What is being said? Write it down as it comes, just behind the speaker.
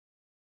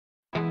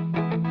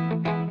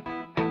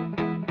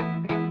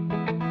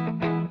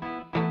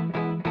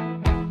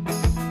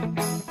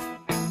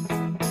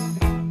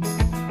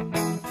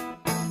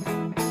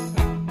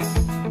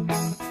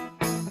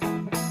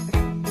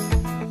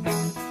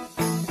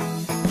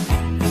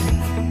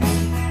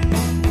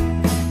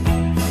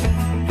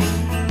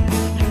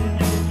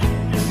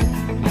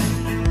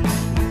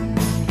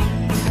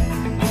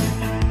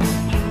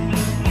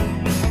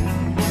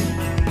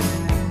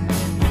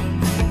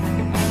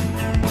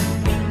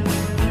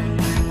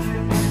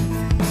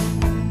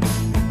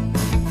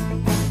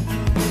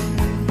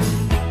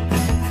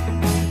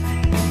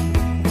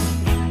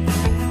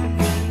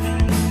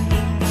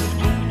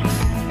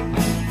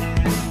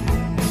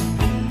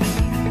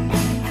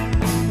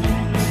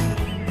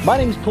My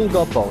name's Paul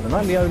Godbold and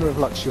I'm the owner of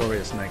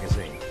Luxurious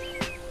magazine.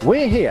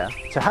 We're here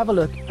to have a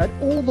look at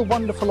all the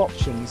wonderful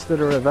options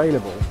that are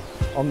available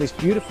on this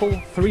beautiful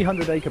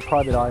 300-acre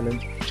private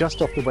island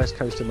just off the west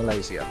coast of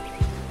Malaysia.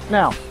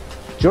 Now,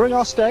 during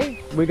our stay,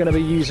 we're going to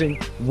be using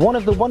one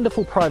of the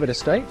wonderful private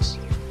estates.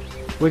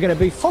 We're going to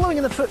be following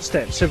in the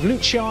footsteps of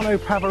Luciano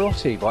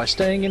Pavarotti by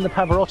staying in the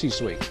Pavarotti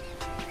suite.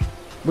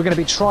 We're going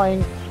to be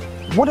trying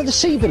one of the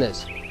sea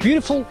villas,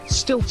 beautiful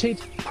stilted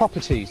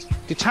properties,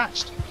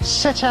 detached,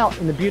 set out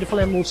in the beautiful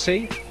Emerald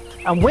Sea,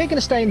 and we're going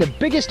to stay in the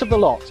biggest of the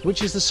lot,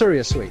 which is the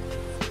Surya suite.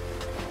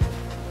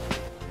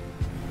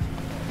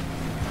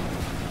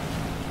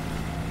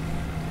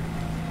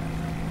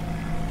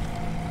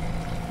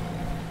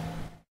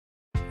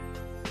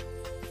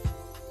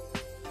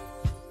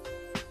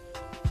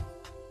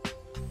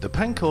 The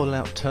Pangkor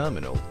Laut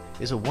terminal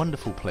is a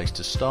wonderful place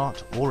to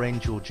start or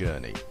end your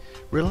journey.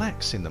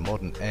 Relax in the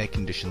modern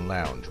air-conditioned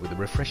lounge with a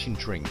refreshing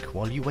drink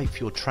while you wait for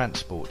your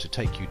transport to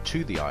take you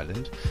to the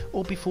island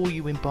or before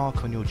you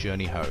embark on your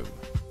journey home.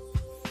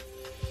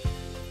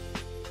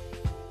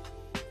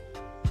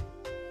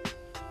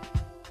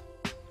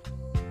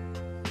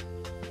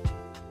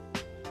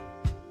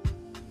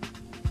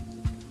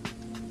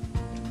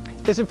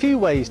 There's a few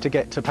ways to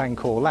get to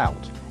Pangkor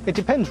Laut. It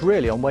depends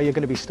really on where you're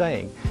going to be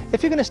staying.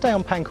 If you're going to stay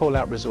on Pangkor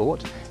Laut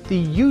Resort, the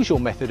usual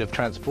method of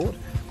transport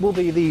will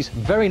be these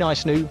very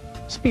nice new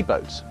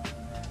speedboats.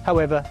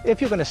 However,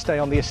 if you're going to stay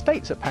on the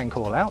estates at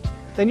Pangkor Laut,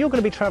 then you're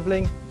going to be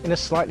travelling in a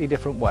slightly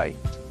different way.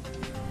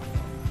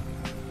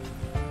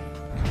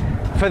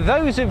 For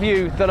those of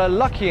you that are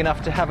lucky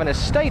enough to have an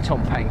estate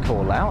on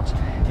Pangkor Laut,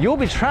 you'll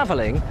be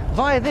travelling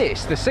via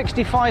this, the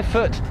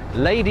 65-foot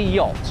Lady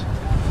Yacht.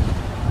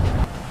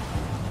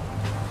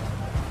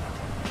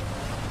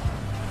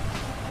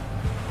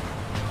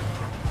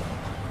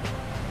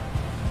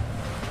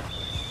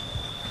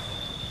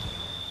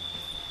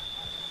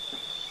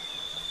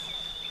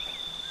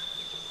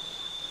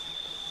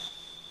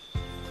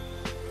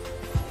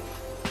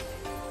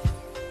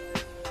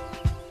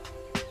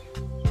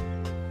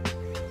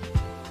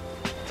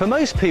 For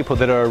most people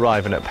that are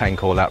arriving at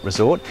Pangkor Laut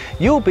Resort,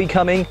 you'll be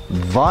coming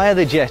via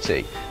the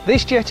jetty.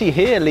 This jetty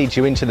here leads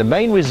you into the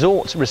main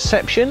resort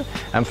reception,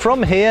 and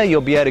from here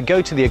you'll be able to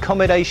go to the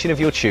accommodation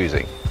of your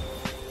choosing.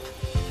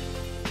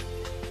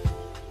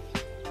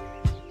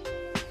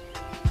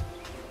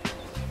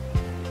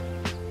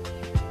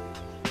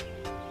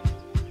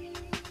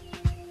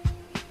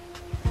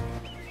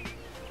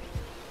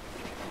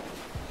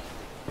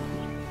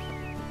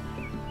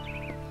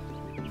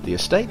 The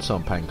estates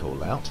on Pangkor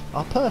Laut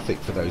are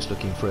perfect for those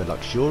looking for a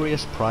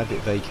luxurious private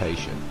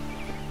vacation.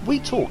 We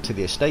talked to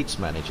the estates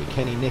manager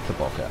Kenny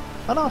Knickerbocker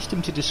and asked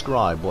him to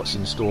describe what's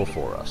in store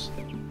for us.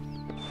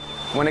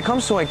 When it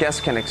comes to what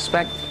guests can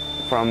expect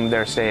from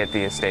their stay at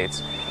the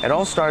estates, it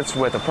all starts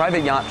with a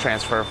private yacht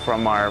transfer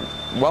from our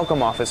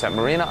welcome office at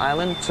Marina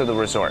Island to the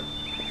resort.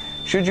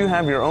 Should you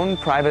have your own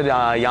private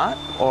yacht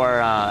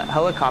or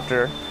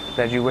helicopter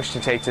that you wish to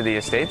take to the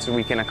estates,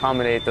 we can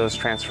accommodate those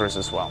transfers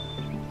as well.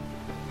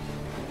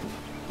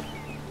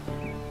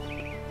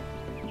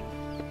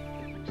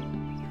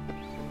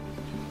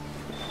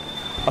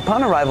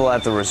 Upon arrival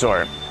at the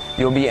resort,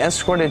 you'll be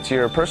escorted to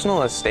your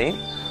personal estate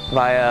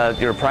via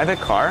your private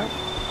car.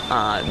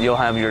 You'll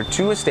have your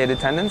 2 estate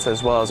attendants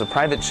as well as a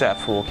private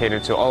chef who will cater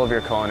to all of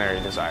your culinary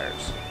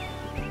desires.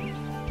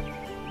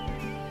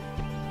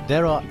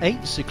 There are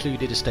 8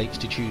 secluded estates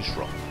to choose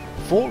from,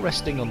 4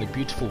 resting on the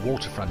beautiful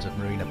waterfront of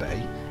Marina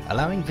Bay,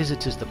 allowing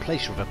visitors the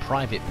pleasure of a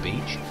private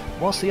beach,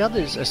 whilst the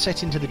others are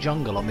set into the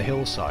jungle on the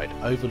hillside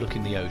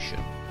overlooking the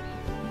ocean.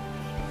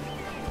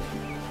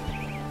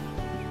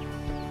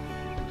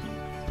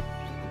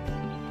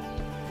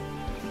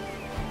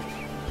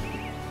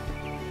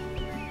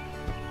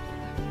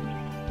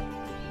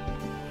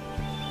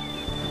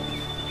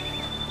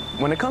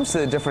 When it comes to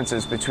the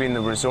differences between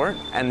the resort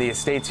and the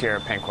estates here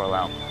at Pangkor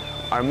Laut,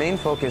 our main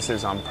focus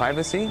is on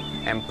privacy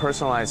and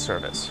personalized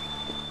service.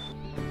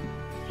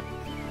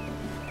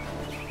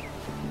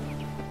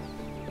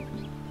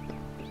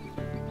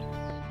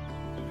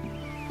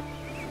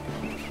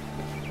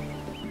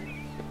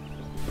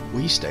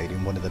 We stayed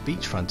in one of the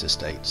beachfront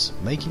estates,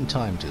 making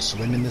time to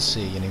swim in the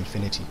sea and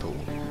infinity pool,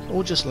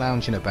 or just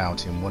lounging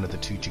about in one of the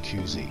 2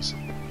 jacuzzis.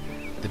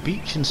 The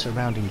beach and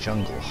surrounding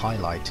jungle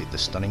highlighted the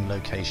stunning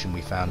location we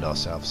found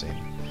ourselves in.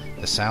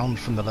 The sound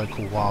from the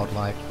local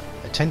wildlife,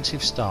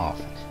 attentive staff,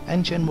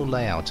 and general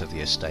layout of the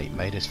estate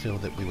made us feel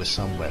that we were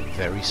somewhere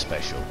very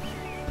special.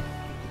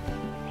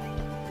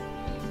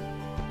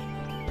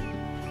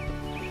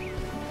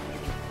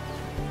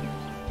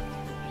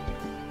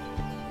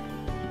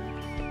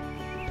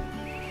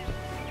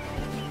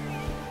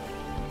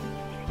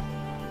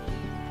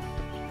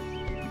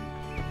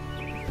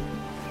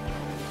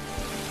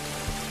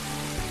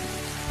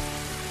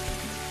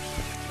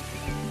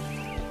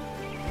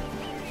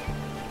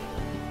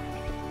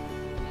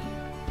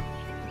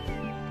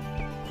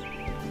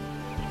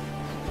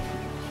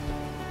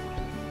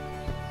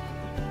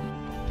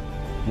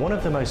 One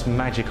of the most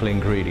magical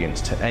ingredients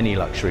to any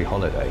luxury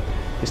holiday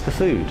is the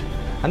food.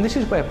 And this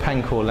is where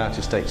Pangkor Laut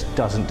Estates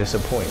doesn't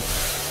disappoint.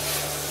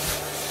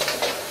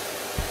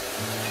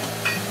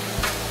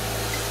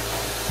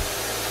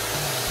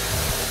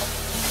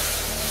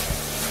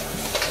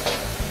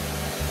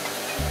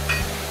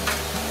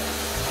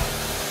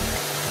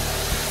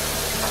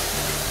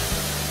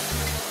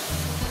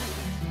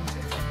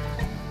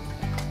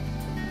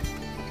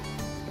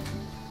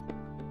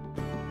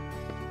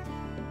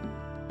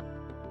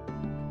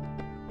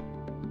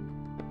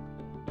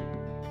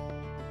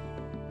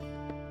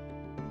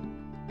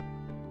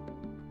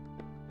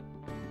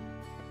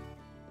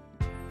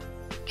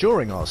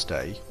 During our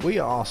stay, we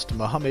asked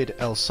Mohammed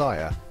El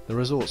Sayah, the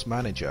resort's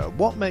manager,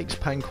 what makes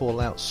Pangkor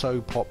Laut so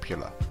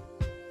popular.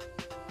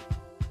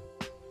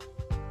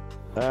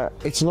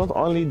 It's not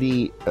only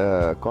the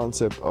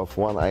concept of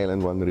one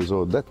island, one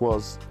resort. That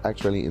was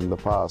actually in the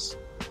past.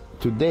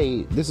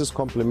 Today, this is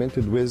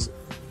complemented with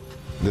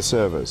the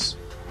service.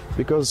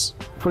 Because,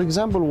 for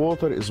example,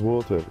 water is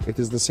water. It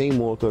is the same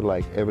water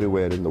like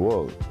everywhere in the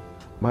world.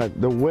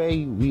 But the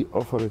way we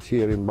offer it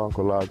here in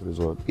Pangkor Laut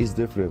Resort is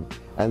different.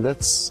 And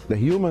that's the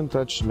human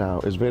touch now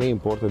is very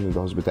important in the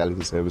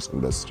hospitality service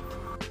industry.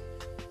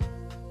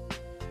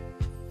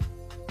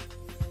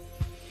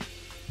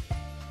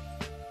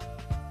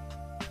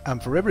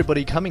 And for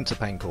everybody coming to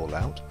Pangkor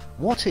Laut,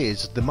 what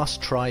is the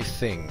must-try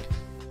thing?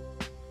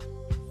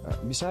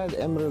 Beside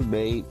Emerald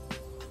Bay,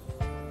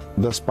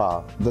 the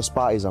spa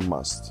is a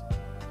must.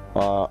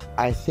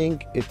 I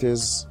think it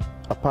is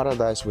a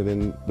paradise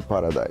within the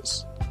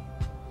paradise.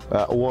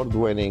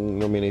 Award-winning,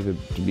 nominated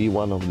to be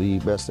one of the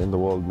best in the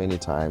world many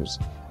times,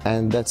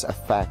 and that's a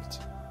fact.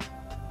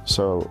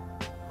 So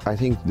I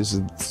think this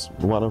is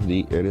one of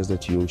the areas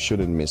that you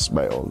shouldn't miss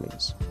by all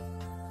means.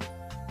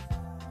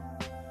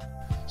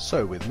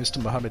 So with Mr.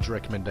 Mohammed's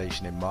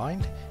recommendation in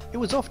mind, it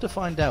was off to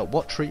find out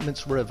what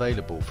treatments were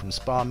available from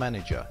spa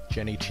manager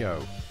Jenny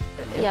Cho.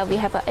 Yeah, we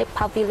have a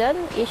pavilion.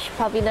 Each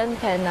pavilion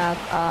can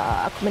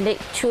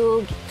accommodate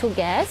two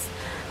guests.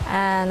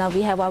 And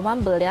we have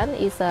one billion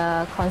is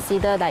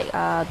considered like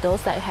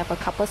those that have a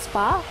couple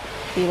spa.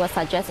 We will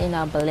suggest in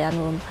a billion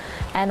room.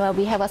 And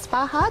we have a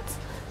spa hut.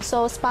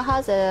 So spa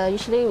huts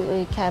usually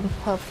we can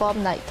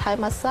perform like Thai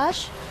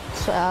massage,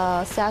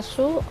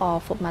 shiatsu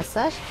or foot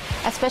massage.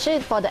 Especially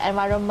for the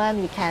environment,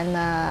 we can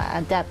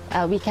adapt.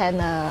 We can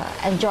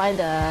enjoy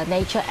the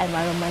nature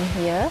environment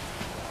here.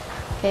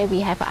 Okay,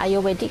 we have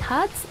Ayurvedic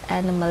huts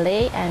and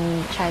Malay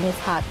and Chinese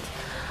hut.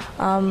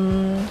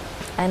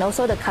 And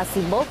also the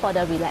gazebo for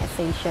the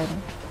relaxation.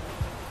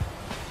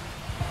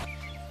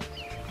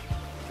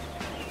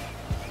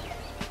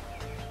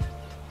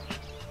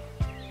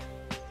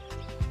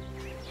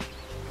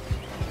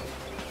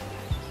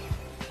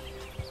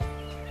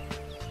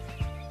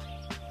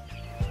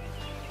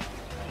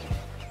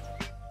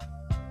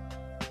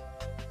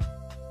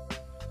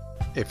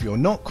 If you're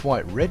not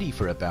quite ready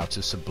for a bout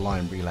of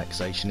sublime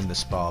relaxation in the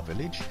spa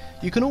village,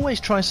 you can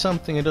always try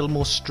something a little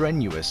more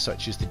strenuous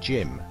such as the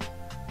gym.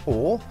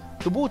 Or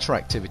the Water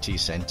Activity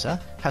Centre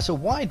has a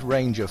wide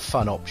range of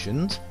fun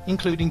options,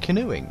 including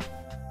canoeing.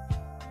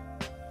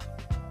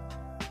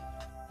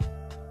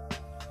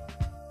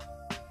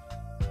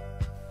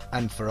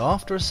 And for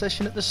after a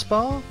session at the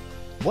spa,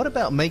 what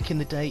about making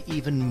the day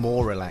even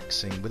more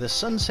relaxing with a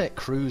sunset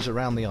cruise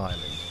around the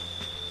island?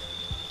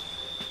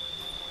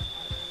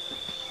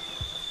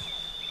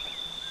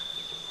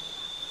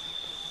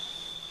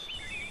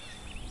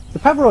 The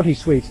Pavarotti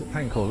Suite at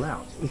Pangkor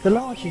Laut is the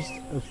largest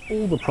of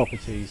all the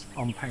properties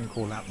on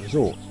Pangkor Laut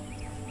Resort.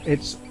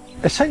 It's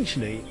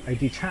essentially a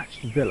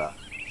detached villa,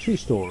 2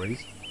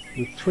 stories,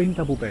 with twin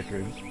double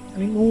bedrooms,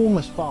 an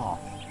enormous bath,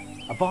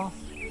 a bath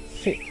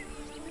fit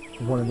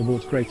for one of the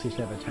world's greatest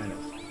ever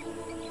tenors.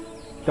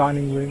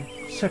 Dining room,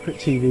 separate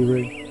TV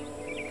room.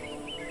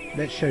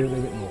 Let's show you a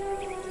little bit more.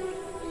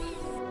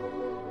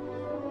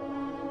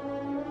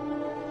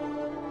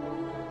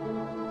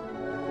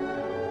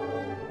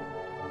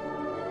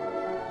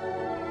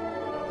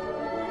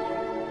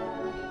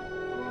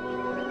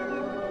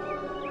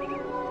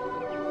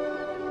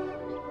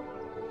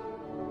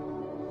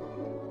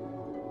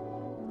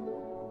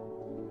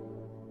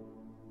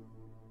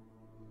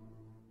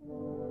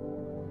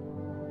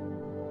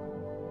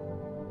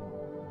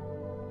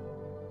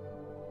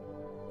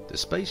 The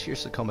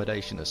spacious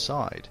accommodation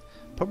aside,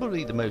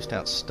 probably the most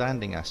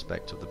outstanding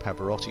aspect of the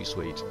Pavarotti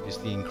Suite is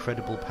the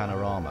incredible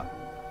panorama.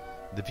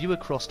 The view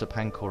across to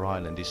Pangkor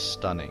Island is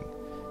stunning.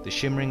 The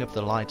shimmering of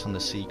the light on the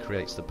sea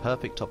creates the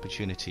perfect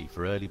opportunity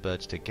for early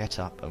birds to get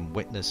up and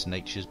witness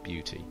nature's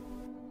beauty.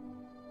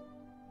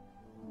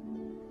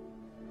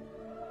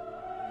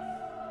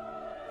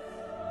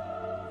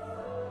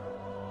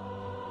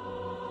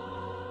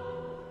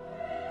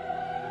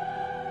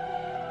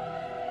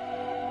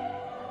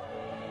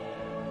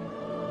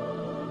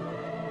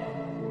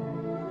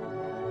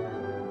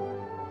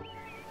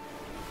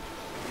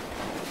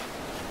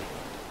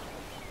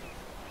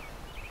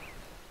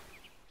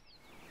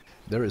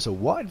 There is a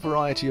wide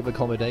variety of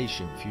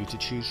accommodation for you to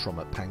choose from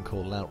at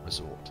Pangkor Laut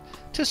Resort.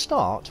 To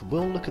start,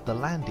 we'll look at the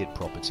landed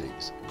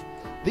properties.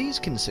 These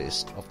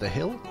consist of the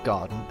hill,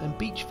 garden and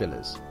beach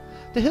villas.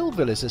 The hill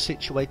villas are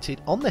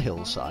situated on the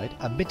hillside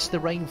amidst the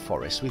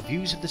rainforest with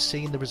views of the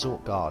sea and the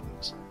resort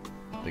gardens.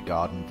 The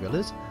garden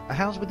villas are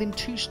housed within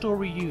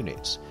 2-storey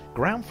units,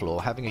 ground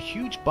floor having a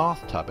huge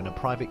bathtub and a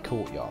private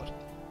courtyard.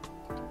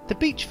 The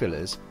beach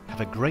villas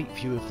have a great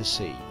view of the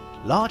sea,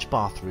 large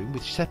bathroom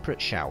with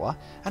separate shower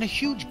and a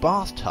huge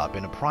bathtub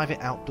in a private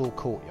outdoor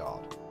courtyard.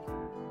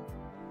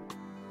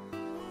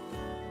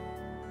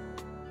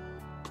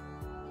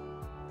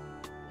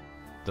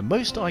 The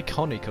most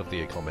iconic of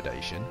the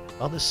accommodation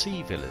are the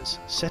sea villas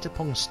set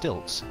upon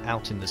stilts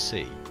out in the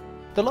sea.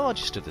 The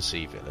largest of the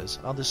sea villas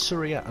are the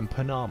Surya and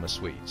Panama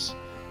suites.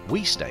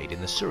 We stayed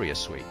in the Surya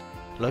suite,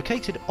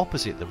 located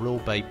opposite the Royal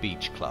Bay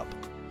Beach Club,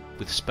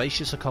 with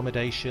spacious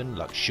accommodation,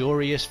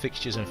 luxurious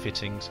fixtures and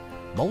fittings,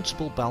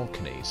 multiple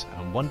balconies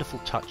and wonderful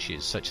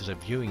touches such as a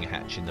viewing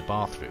hatch in the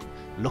bathroom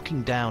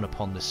looking down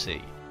upon the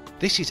sea.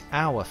 This is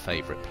our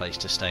favourite place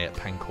to stay at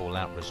Pangkor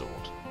Laut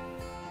Resort.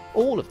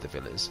 All of the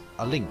villas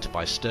are linked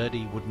by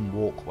sturdy wooden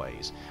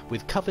walkways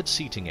with covered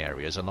seating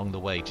areas along the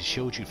way to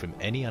shield you from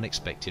any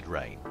unexpected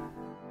rain.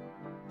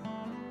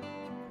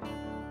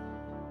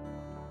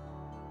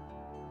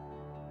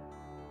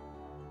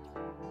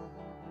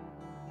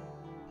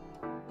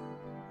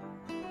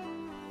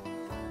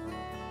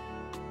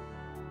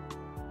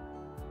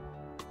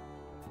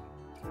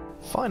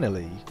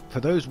 Finally,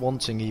 for those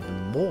wanting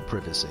even more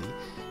privacy,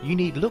 you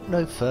need look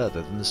no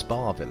further than the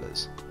spa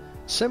villas.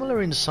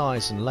 Similar in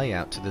size and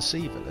layout to the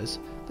sea villas,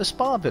 the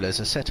spa villas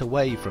are set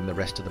away from the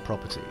rest of the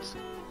properties.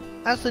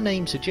 As the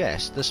name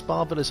suggests, the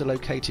spa villas are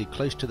located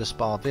close to the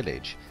spa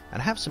village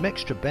and have some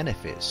extra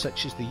benefits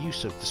such as the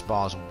use of the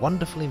spa's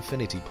wonderful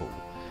infinity pool,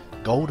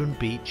 golden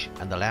beach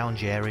and the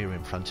lounge area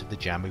in front of the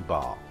Jamu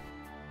bar.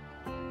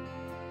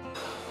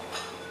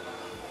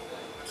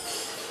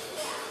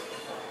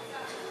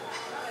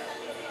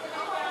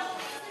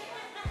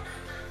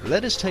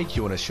 Let us take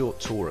you on a short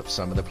tour of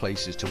some of the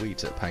places to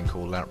eat at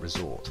Pangkor Laut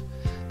Resort.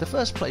 The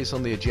first place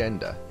on the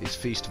agenda is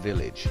Feast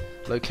Village,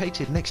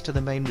 located next to the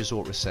main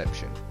resort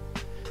reception.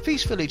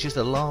 Feast Village is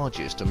the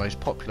largest and most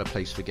popular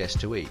place for guests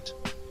to eat,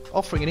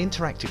 offering an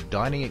interactive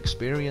dining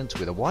experience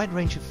with a wide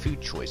range of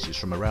food choices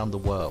from around the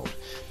world.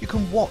 You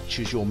can watch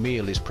as your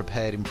meal is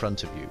prepared in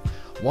front of you,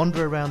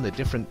 wander around the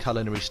different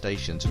culinary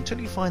stations until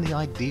you find the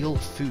ideal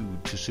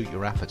food to suit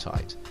your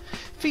appetite.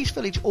 Feast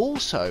Village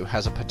also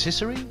has a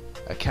patisserie,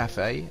 a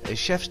cafe, a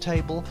chef's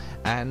table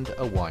and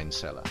a wine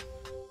cellar.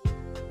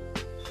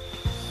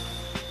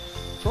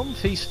 From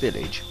Feast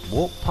Village,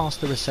 walk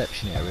past the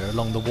reception area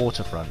along the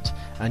waterfront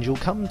and you'll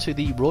come to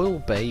the Royal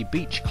Bay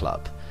Beach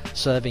Club,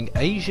 serving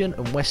Asian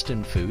and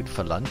Western food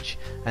for lunch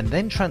and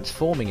then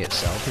transforming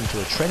itself into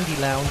a trendy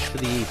lounge for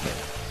the evening.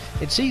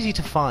 It's easy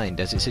to find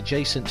as it's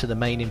adjacent to the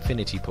main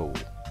infinity pool.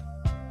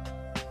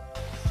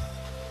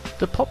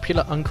 The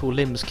popular Uncle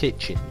Lim's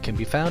kitchen can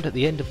be found at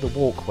the end of the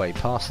walkway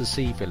past the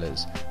sea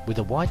villas, with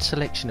a wide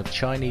selection of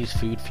Chinese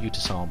food for you to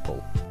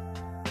sample.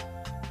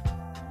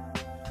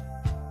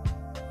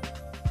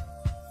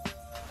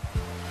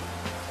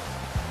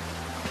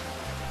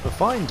 For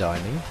fine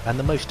dining and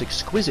the most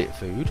exquisite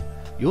food,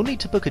 you'll need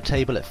to book a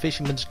table at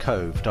Fisherman's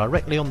Cove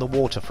directly on the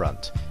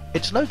waterfront.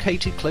 It's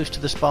located close to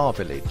the spa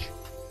village.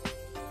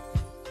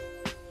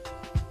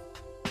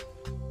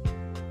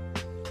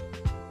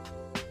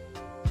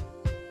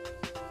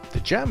 The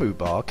Jamu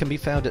bar can be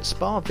found at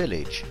Spa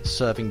Village,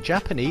 serving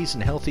Japanese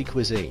and healthy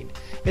cuisine.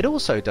 It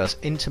also does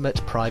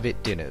intimate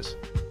private dinners.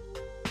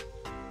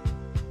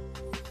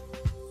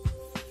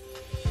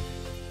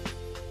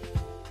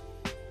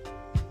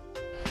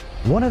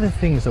 One of the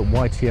things that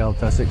YTL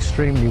does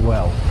extremely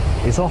well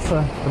is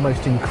offer the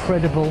most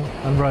incredible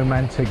and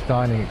romantic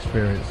dining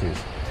experiences.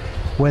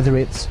 Whether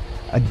it's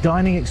a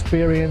dining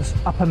experience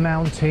up a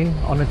mountain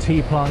on a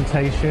tea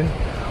plantation,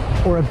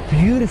 or a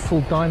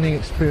beautiful dining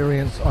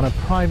experience on a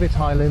private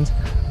island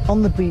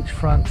on the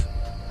beachfront,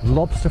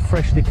 lobster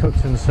freshly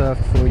cooked and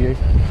served for you.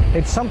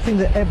 It's something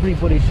that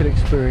everybody should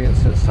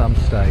experience at some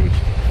stage.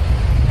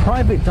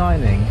 Private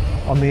dining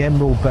on the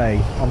Emerald Bay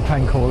on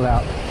Pangkor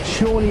Laut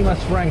surely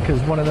must rank as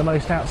one of the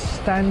most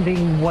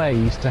outstanding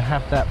ways to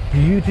have that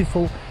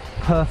beautiful,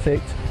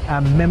 perfect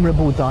and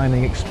memorable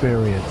dining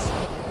experience.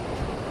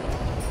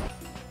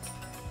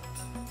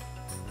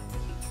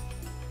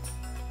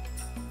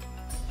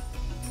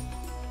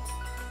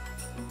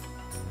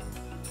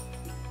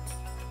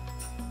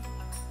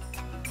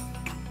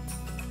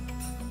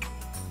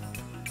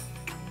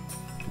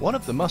 One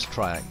of the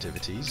must-try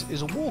activities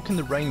is a walk in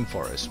the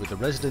rainforest with the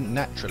resident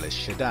naturalist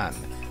Shadan.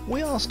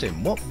 We asked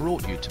him what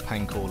brought you to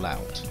Pangkor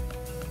Laut.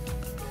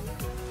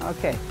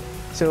 Okay,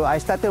 so I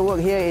started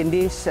work here in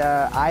this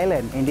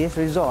island, in this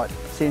resort,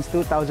 since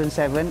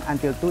 2007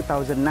 until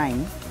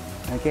 2009.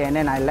 Okay, and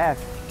then I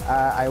left.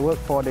 I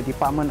worked for the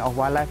Department of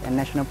Wildlife and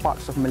National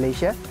Parks of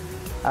Malaysia.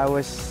 I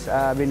was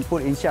been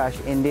put in charge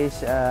in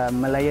this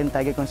Malayan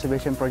Tiger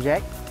Conservation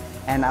Project.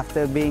 And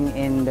after being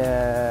in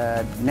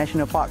the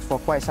national parks for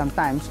quite some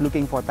time,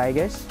 looking for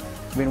tigers,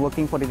 been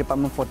working for the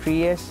department for 3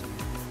 years.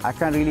 I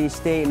can't really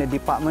stay in the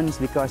departments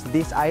because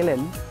this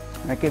island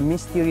okay,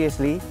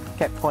 mysteriously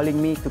kept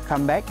calling me to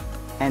come back,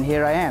 and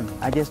here I am.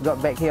 I just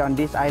got back here on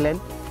this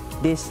island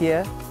this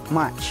year,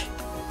 March.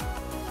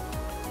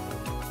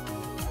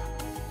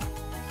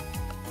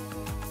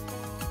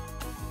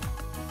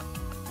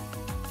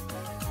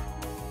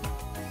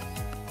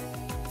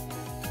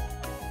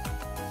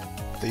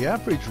 The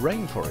average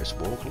rainforest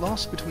walk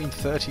lasts between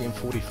 30 and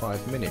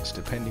 45 minutes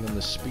depending on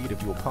the speed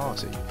of your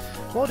party.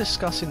 While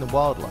discussing the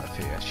wildlife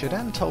here,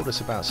 Shadan told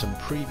us about some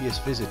previous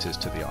visitors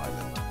to the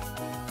island.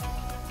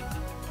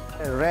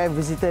 Rare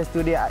visitors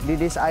to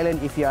this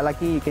island, if you are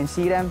lucky, you can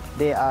see them.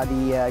 They are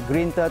the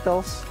green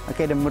turtles,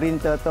 okay, the marine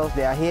turtles,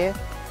 they are here.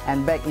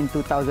 And back in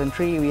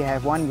 2003, we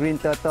have one green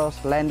turtle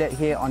landed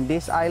here on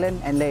this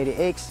island and laid the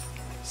eggs,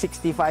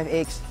 65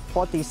 eggs,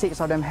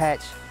 46 of them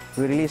hatched.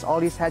 We release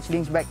all these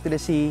hatchlings back to the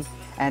sea.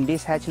 And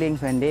these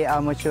hatchlings, when they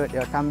are matured,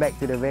 they'll come back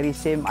to the very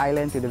same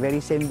island, to the very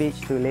same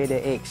beach to lay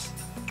their eggs.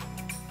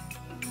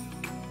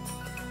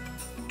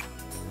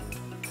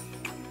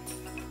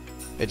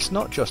 It's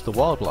not just the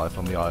wildlife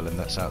on the island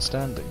that's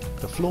outstanding.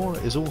 The flora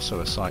is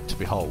also a sight to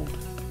behold.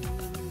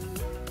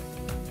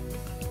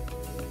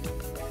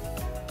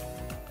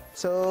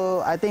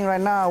 So I think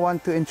right now I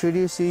want to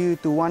introduce you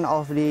to one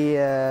of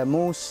the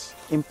most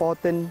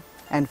important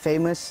and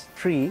famous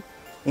tree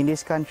in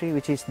this country,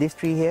 which is this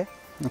tree here.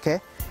 Okay.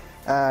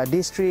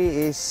 This tree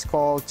is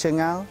called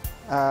cengal.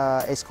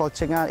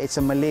 It's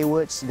a Malay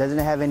word. It doesn't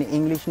have any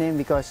English name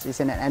because it's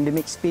an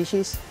endemic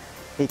species.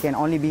 It can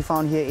only be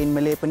found here in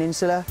Malay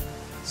Peninsula.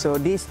 So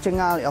this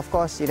cengal, of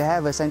course, it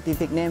has a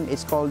scientific name.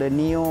 It's called the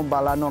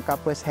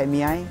Neobalanocarpus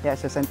hemii.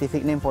 That's a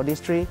scientific name for this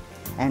tree.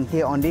 And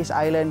here on this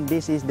island,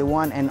 this is the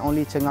one and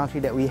only cengal tree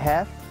that we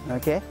have.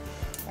 Okay.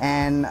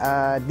 And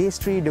this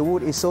tree, the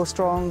wood is so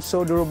strong,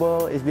 so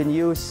durable. It's been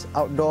used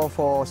outdoor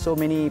for so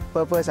many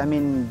purposes. I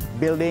mean,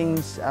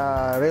 buildings,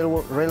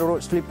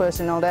 railroad sleepers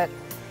and all that.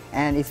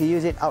 And if you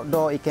use it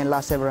outdoor, it can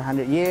last several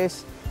hundred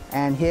years.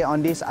 And here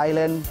on this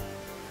island,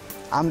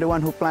 I'm the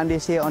one who planted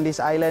this here on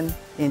this island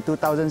in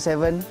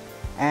 2007.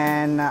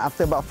 And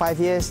after about 5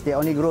 years, they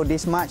only grow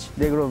this much.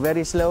 They grow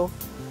very slow.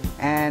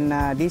 And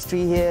this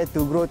tree here,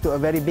 to grow to a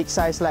very big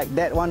size like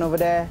that one over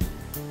there,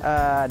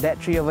 that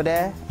tree over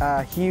there,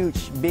 a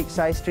huge, big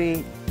size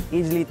tree,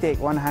 easily take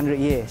 100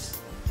 years.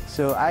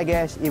 So I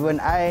guess even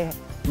I,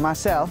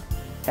 myself,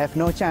 have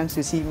no chance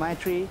to see my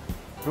tree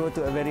grow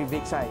to a very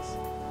big size.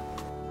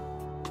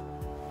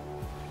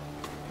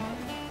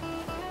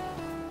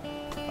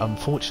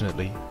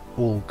 Unfortunately,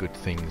 all good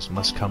things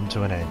must come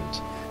to an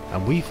end,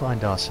 and we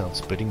find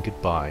ourselves bidding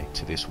goodbye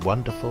to this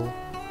wonderful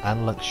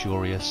and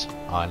luxurious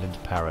island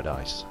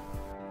paradise.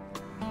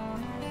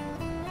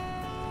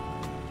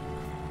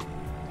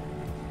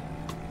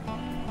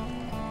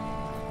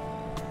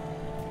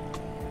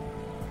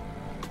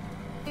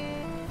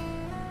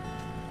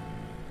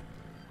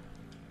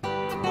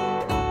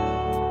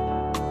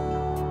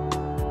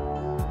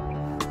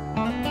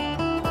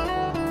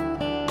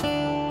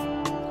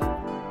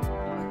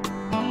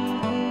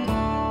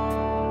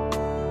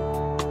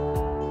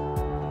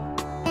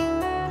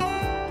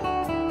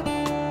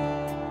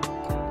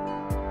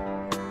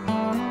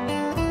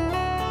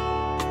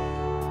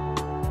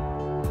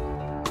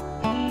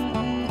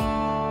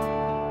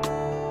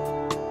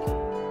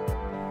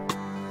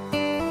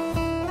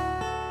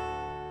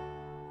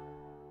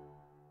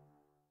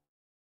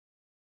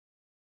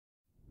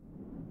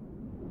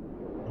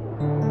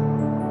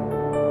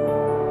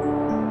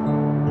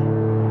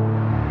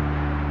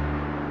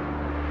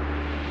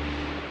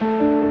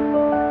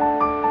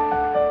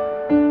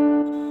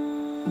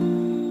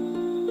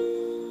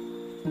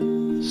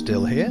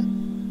 Still here?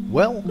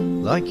 Well,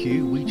 like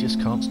you, we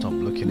just can't stop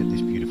looking at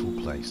this beautiful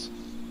place.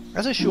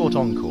 As a short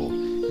encore,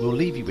 we'll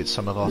leave you with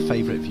some of our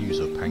favourite views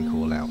of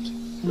Pangkor Laut.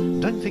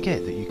 Don't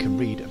forget that you can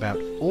read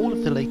about all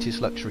of the latest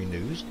luxury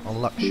news on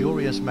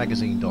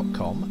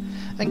luxuriousmagazine.com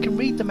and can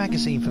read the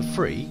magazine for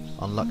free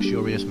on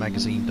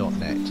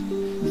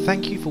luxuriousmagazine.net.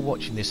 Thank you for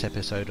watching this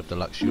episode of the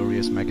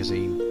Luxurious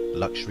Magazine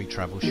Luxury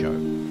Travel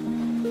Show.